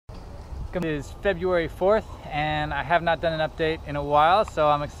It is February 4th and I have not done an update in a while, so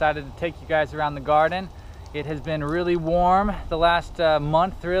I'm excited to take you guys around the garden. It has been really warm the last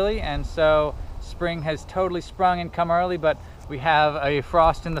month really, and so spring has totally sprung and come early, but we have a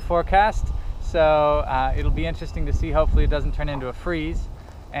frost in the forecast, so it'll be interesting to see. Hopefully it doesn't turn into a freeze.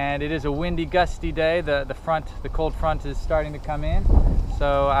 And it is a windy, gusty day. The cold front is starting to come in,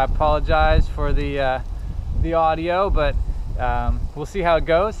 so I apologize for the audio, but we'll see how it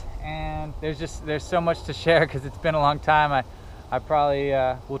goes. And there's so much to share because it's been a long time. I probably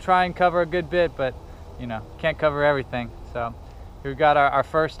will try and cover a good bit, but you know, can't cover everything. So here we've got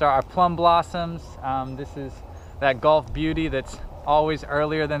our plum blossoms. This is that Gulf Beauty that's always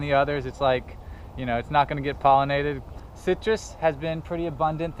earlier than the others. It's like, you know, it's not going to get pollinated. Citrus has been pretty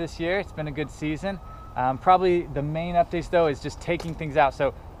abundant this year. It's been a good season. Probably the main updates though is just taking things out.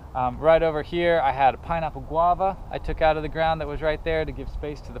 So right over here I had a pineapple guava I took out of the ground that was right there to give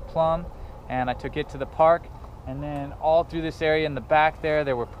space to the plum, and I took it to the park. And then all through this area in the back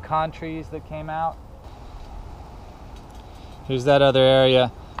there were pecan trees that came out. Here's that other area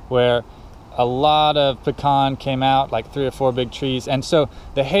where a lot of pecan came out, like 3 or 4 big trees. And so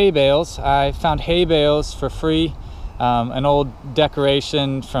the hay bales, I found hay bales for free, an old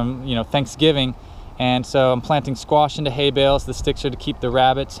decoration from, you know, Thanksgiving. And so I'm planting squash into hay bales. The sticks are to keep the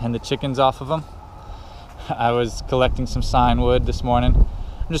rabbits and the chickens off of them. I was collecting some sign wood this morning.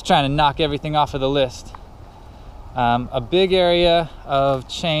 I'm just trying to knock everything off of the list. A big area of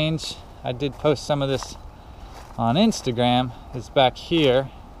change, I did post some of this on Instagram, is back here.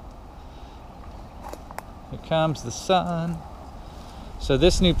 Here comes the sun. So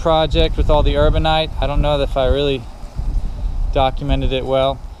this new project with all the urbanite, I don't know if I really documented it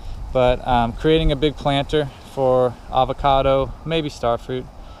well, but creating a big planter for avocado, maybe starfruit,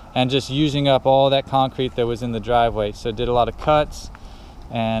 and just using up all that concrete that was in the driveway. So did a lot of cuts,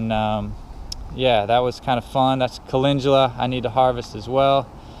 and yeah, that was kind of fun. That's calendula I need to harvest as well.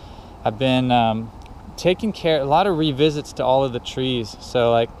 I've been taking care, a lot of revisits to all of the trees.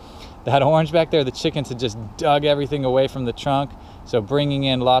 So like that orange back there, the chickens had just dug everything away from the trunk. So bringing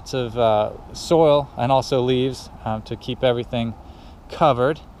in lots of soil and also leaves to keep everything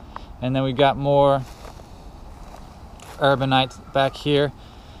covered. And then we got more urbanite back here.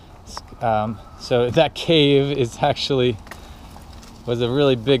 So that cave was a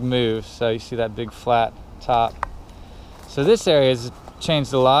really big move. So you see that big flat top. So this area has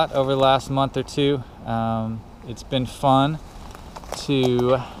changed a lot over the last month or two. It's been fun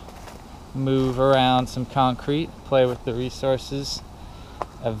to move around some concrete, play with the resources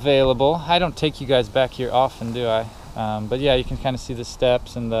available. I don't take you guys back here often, do I? But yeah, you can kind of see the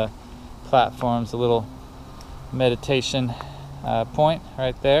steps and the platforms, a little meditation point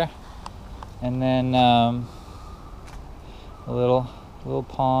right there. And then a little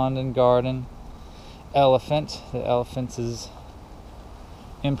pond and garden. Elephant. The elephant's is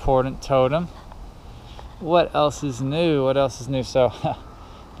important totem. What else is new? So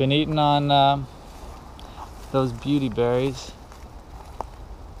been eating on those beauty berries.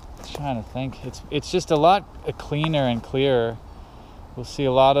 Trying to think. It's just a lot cleaner and clearer. We'll see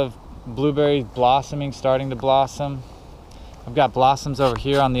a lot of blueberries blossoming, starting to blossom. I've got blossoms over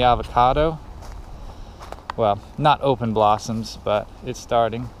here on the avocado. Well, not open blossoms, but it's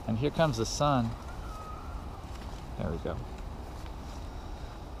starting. And here comes the sun. There we go.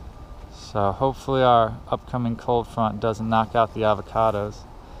 So hopefully our upcoming cold front doesn't knock out the avocados.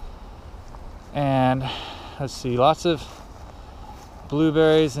 And let's see, lots of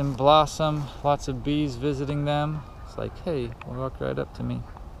blueberries in blossom, lots of bees visiting them. It's like, hey, walk right up to me.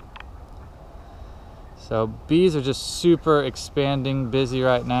 So bees are just super expanding, busy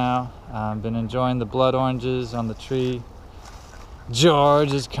right now. Been enjoying the blood oranges on the tree.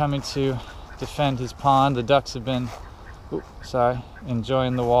 George is coming to defend his pond. The ducks have been,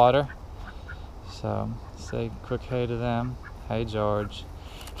 enjoying the water. So say a quick hey to them. Hey George.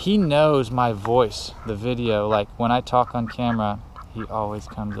 He knows my voice, the video, like when I talk on camera, he always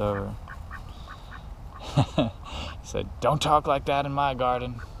comes over. He said, don't talk like that in my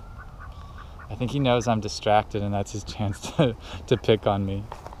garden. I think he knows I'm distracted and that's his chance to pick on me.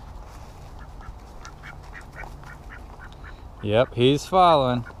 Yep, he's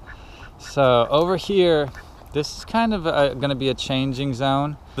following. So over here, this is kind of going to be a changing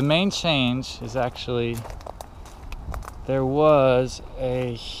zone. The main change is actually, there was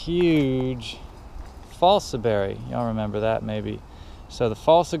a huge falsa berry. Y'all remember that maybe. So the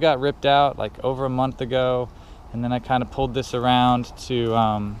falsa got ripped out like over a month ago, and then I kind of pulled this around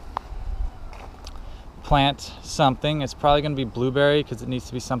to plant something. It's probably going to be blueberry because it needs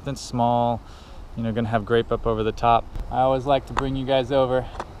to be something small, you know, going to have grape up over the top. I always like to bring you guys over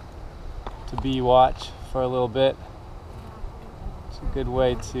bee watch for a little bit. It's a good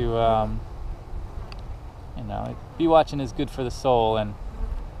way to, you know, bee watching is good for the soul, and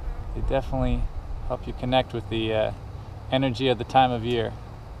they definitely help you connect with the energy of the time of year.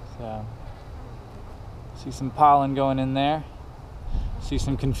 So, see some pollen going in there. See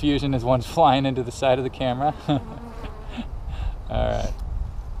some confusion as one's flying into the side of the camera. Alright.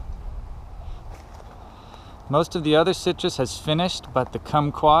 Most of the other citrus has finished, but the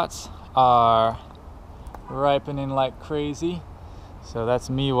kumquats are ripening like crazy. So that's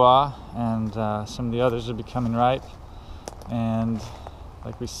Miwa, and some of the others are becoming ripe. And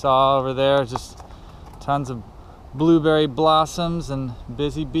like we saw over there, just tons of blueberry blossoms and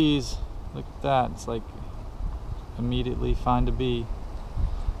busy bees. Look at that, it's like immediately find a bee.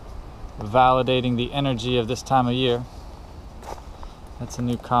 Validating the energy of this time of year. That's a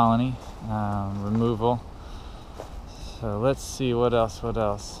new colony, removal. So let's see what else.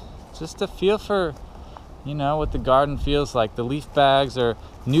 Just a feel for, you know, what the garden feels like. The leaf bags are,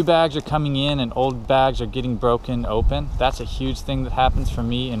 new bags are coming in and old bags are getting broken open. That's a huge thing that happens for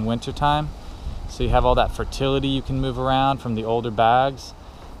me in wintertime. So you have all that fertility you can move around from the older bags,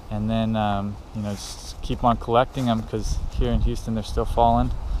 and then you know, just keep on collecting them, because here in Houston they're still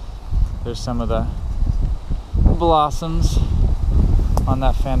falling. There's some of the blossoms on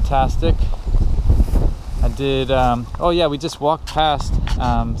that fantastic. I did, oh yeah, we just walked past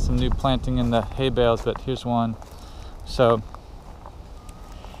some new planting in the hay bales, but here's one. So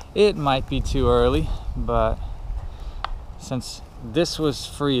it might be too early, but since this was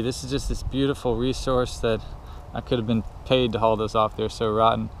free, this is just this beautiful resource that I could have been paid to haul those off. They're so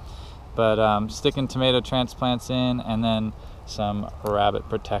rotten. But sticking tomato transplants in, and then some rabbit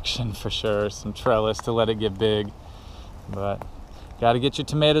protection for sure, some trellis to let it get big. But got to get your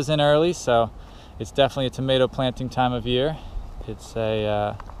tomatoes in early, so it's definitely a tomato planting time of year. It's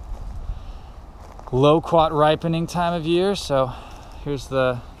a loquat ripening time of year, so here's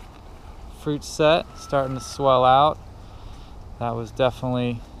the fruit set starting to swell out. That was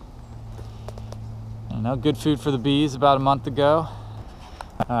definitely, you know, good food for the bees about a month ago.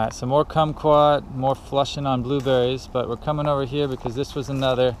 Alright, so more kumquat, more flushing on blueberries, but we're coming over here because this was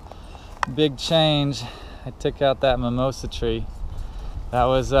another big change. I took out that mimosa tree. That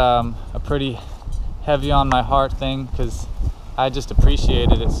was a pretty heavy on my heart thing, because I just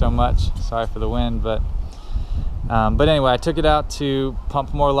appreciated it so much. Sorry for the wind, but anyway, I took it out to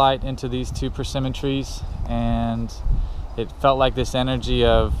pump more light into these two persimmon trees, and it felt like this energy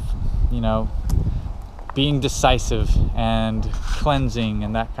of, you know, being decisive and cleansing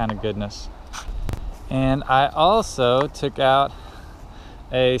and that kind of goodness. And I also took out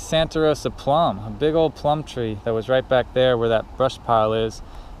a Santa Rosa plum, a big old plum tree that was right back there where that brush pile is.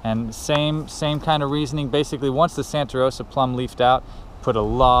 And same kind of reasoning. Basically, once the Santa Rosa plum leafed out, put a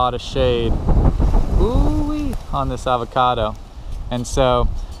lot of shade, ooh-wee, on this avocado. And so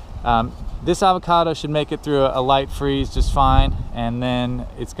this avocado should make it through a light freeze just fine, and then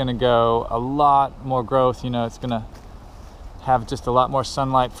it's going to go a lot more growth. You know, it's going to have just a lot more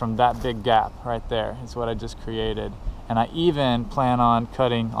sunlight from that big gap right there is what I just created. And I even plan on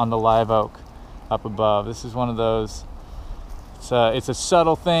cutting on the live oak up above. This is one of those, it's a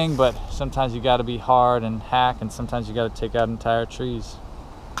subtle thing, but sometimes you got to be hard and hack, and sometimes you got to take out entire trees.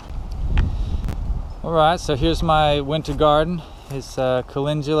 Alright, so here's my winter garden. It's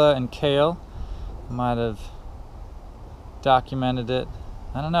calendula and kale. I might have documented it.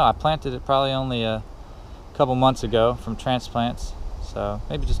 I don't know, I planted it probably only a couple months ago from transplants, so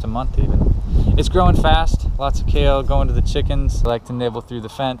maybe just a month even. It's growing fast, lots of kale going to the chickens. I like to nibble through the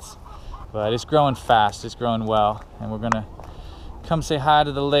fence, but it's growing fast, it's growing well, and we're gonna come say hi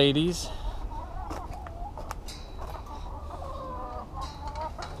to the ladies.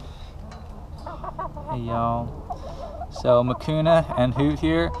 Hey y'all. So Makuna and Hoot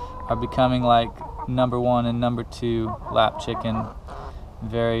here are becoming like #1 and #2 lap chicken.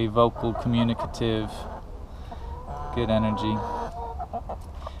 Very vocal, communicative, good energy.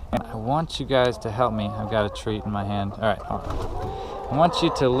 And I want you guys to help me. I've got a treat in my hand. All right, hold on. I want you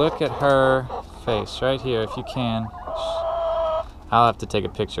to look at her face right here if you can. I'll have to take a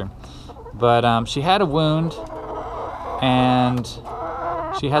picture. But she had a wound, and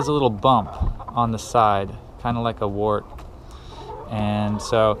she has a little bump on the side, kind of like a wart. And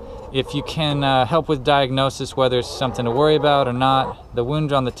so if you can help with diagnosis, whether it's something to worry about or not, the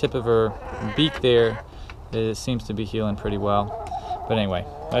wound on the tip of her beak there, it seems to be healing pretty well. But anyway,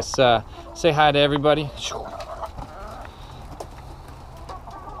 let's say hi to everybody.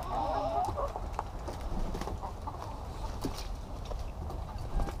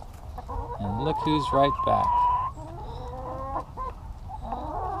 And look who's right back.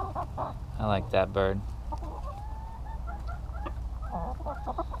 I like that bird.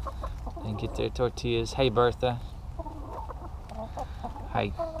 And get their tortillas. Hey, Bertha.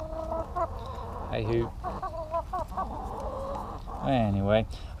 Hi. Hi, Hoot. Anyway,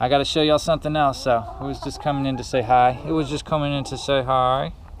 I gotta show y'all something else. So, who's just coming in to say hi? It was just coming in to say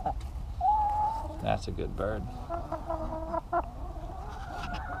hi. That's a good bird.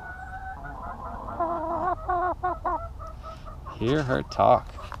 Hear her talk.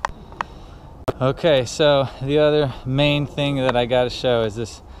 Okay, so the other main thing that I gotta show is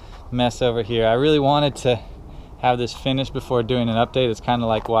this mess over here. I really wanted to have this finished before doing an update. It's kind of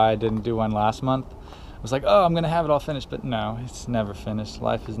like why I didn't do one last month. I was like, oh, I'm gonna have it all finished, but no, it's never finished.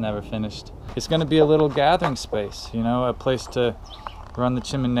 Life is never finished. It's gonna be a little gathering space, you know, a place to run the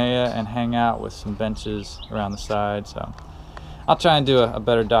chimenea and hang out with some benches around the side. So I'll try and do a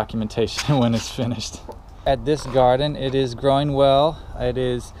better documentation when it's finished. At this garden, it is growing well. It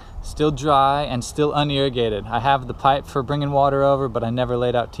is still dry and still unirrigated. I have the pipe for bringing water over, but I never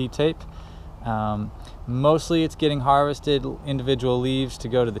laid out T-tape. Mostly it's getting harvested, individual leaves to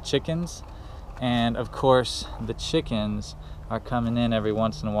go to the chickens. And of course, the chickens are coming in every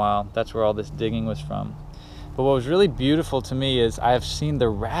once in a while. That's where all this digging was from. But what was really beautiful to me is I've seen the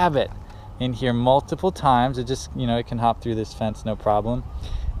rabbit in here multiple times. It just, you know, it can hop through this fence, no problem.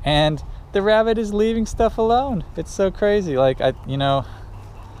 And the rabbit is leaving stuff alone. It's so crazy. Like, I don't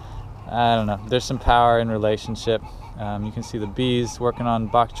know. There's some power in relationship. You can see the bees working on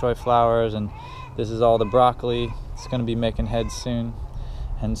bok choy flowers, and this is all the broccoli. It's going to be making heads soon.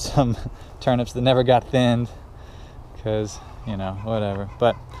 And some turnips that never got thinned because, you know, whatever.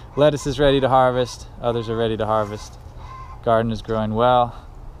 But lettuce is ready to harvest. Others are ready to harvest. Garden is growing well.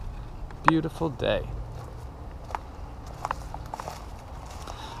 Beautiful day.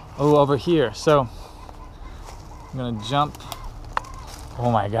 Oh, over here. So I'm gonna jump.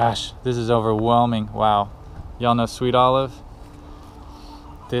 Oh my gosh, this is overwhelming. Wow. Y'all know Sweet Olive?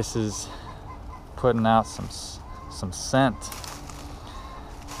 This is putting out some scent.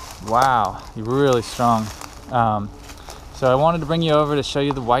 Wow, you're really strong. So I wanted to bring you over to show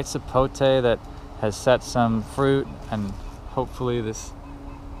you the white sapote that has set some fruit, and hopefully this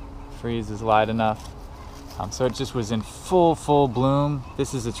freeze is light enough. So it just was in full bloom.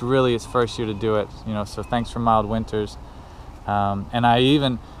 This is its first year to do it, you know, so thanks for mild winters. And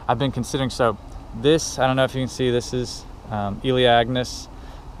I've been considering, so this, I don't know if you can see, this is Elaeagnus,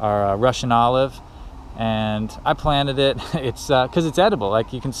 or Russian olive. And I planted it. It's because it's edible,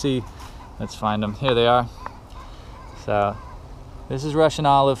 like you can see. Let's find them. Here they are. So this is Russian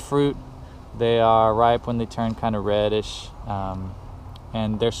olive fruit. They are ripe when they turn kind of reddish,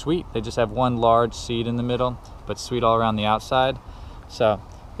 and they're sweet. They just have one large seed in the middle, but sweet all around the outside. So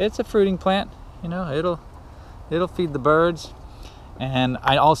it's a fruiting plant, you know. It'll feed the birds. And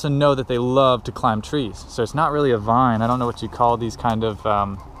I also know that they love to climb trees. So it's not really a vine. I don't know what you call these kind of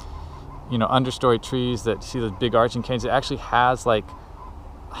you know, understory trees that see those big arching canes. It actually has, like,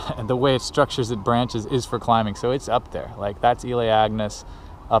 the way it structures its branches is for climbing. So it's up there. Like, that's Elaeagnus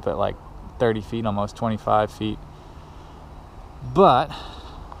up at like 30 feet, almost 25 feet. But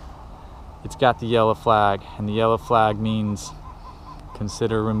it's got the yellow flag, and the yellow flag means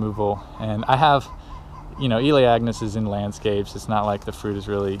consider removal. And I have, you know, Elaeagnus is in landscapes. It's not like the fruit is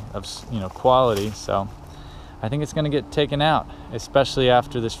really of, you know, quality. So I think it's going to get taken out, especially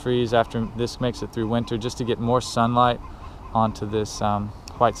after this freeze, after this makes it through winter, just to get more sunlight onto this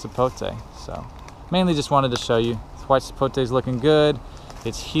white sapote. So mainly just wanted to show you. This white sapote is looking good.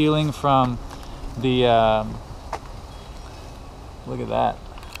 It's healing from the, look at that.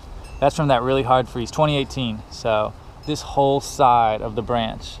 That's from that really hard freeze, 2018. So this whole side of the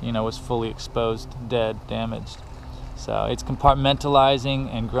branch, you know, was fully exposed, dead, damaged. So it's compartmentalizing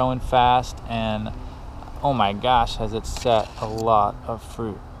and growing fast, and oh my gosh, has it set a lot of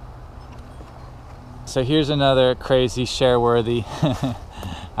fruit. So here's another crazy share-worthy.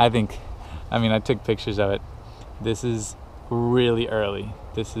 I took pictures of it. This is really early.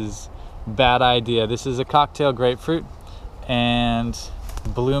 This is bad idea. This is a cocktail grapefruit, and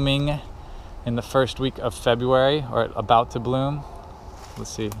blooming in the first week of February, or about to bloom.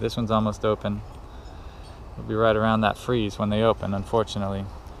 Let's see, this one's almost open. It'll be right around that freeze when they open, unfortunately.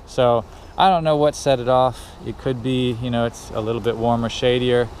 So I don't know what set it off. It could be, you know, it's a little bit warmer,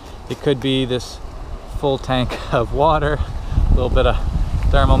 shadier. It could be this full tank of water, a little bit of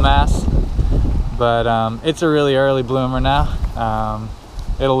thermal mass. But it's a really early bloomer now.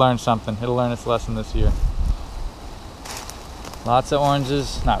 It'll learn something. It'll learn its lesson this year. Lots of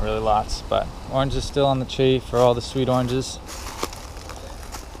oranges, not really lots, but oranges still on the tree for all the sweet oranges.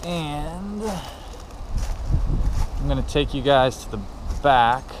 And I'm gonna take you guys to the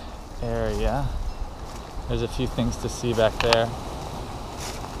back area. There's a few things to see back there.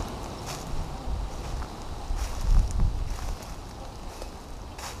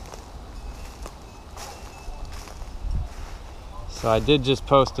 So I did just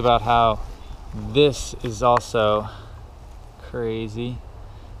post about how this is also crazy.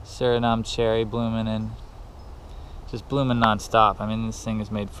 Suriname cherry blooming and just blooming non-stop. I mean, this thing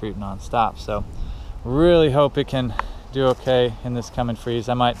has made fruit non-stop. So really hope it can do okay in this coming freeze.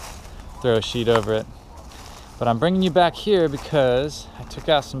 I might throw a sheet over it. But I'm bringing you back here because I took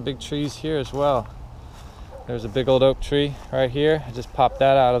out some big trees here as well. There's a big old oak tree right here. I just popped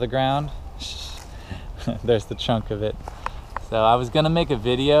that out of the ground. There's the trunk of it. So I was gonna make a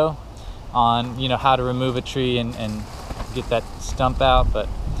video on, you know, how to remove a tree and get that stump out, but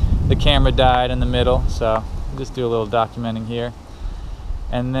the camera died in the middle, so I'll just do a little documenting here.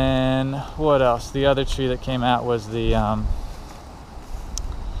 And then what else? The other tree that came out was the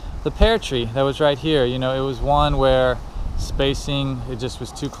pear tree that was right here. You know, it was one where spacing, it just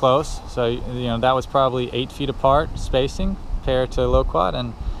was too close. So, you know, that was probably 8 feet apart spacing, pear to loquat,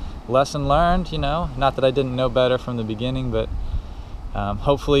 and lesson learned, you know, not that I didn't know better from the beginning, but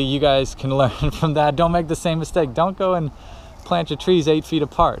hopefully you guys can learn from that. Don't make the same mistake. Don't go and plant your trees 8 feet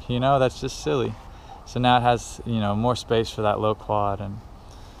apart, you know, that's just silly. So now it has, you know, more space for that loquat, and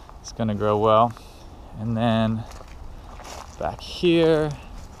it's gonna grow well. And then back here,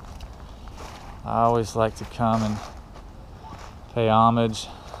 I always like to come and pay homage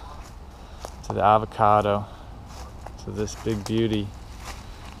to the avocado, to this big beauty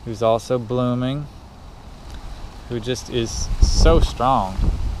who's also blooming, who just is so strong.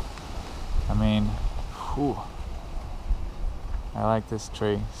 I mean, whew. I like this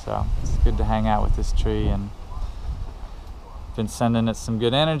tree, so it's good to hang out with this tree, and been sending it some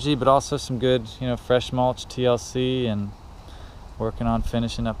good energy, but also some good, you know, fresh mulch, TLC, and working on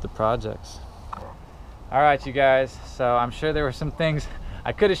finishing up the projects. All right, you guys, so I'm sure there were some things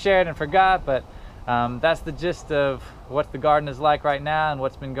I could have shared and forgot, but that's the gist of what the garden is like right now and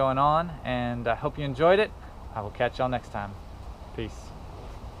what's been going on, and I hope you enjoyed it. I will catch y'all next time. Peace.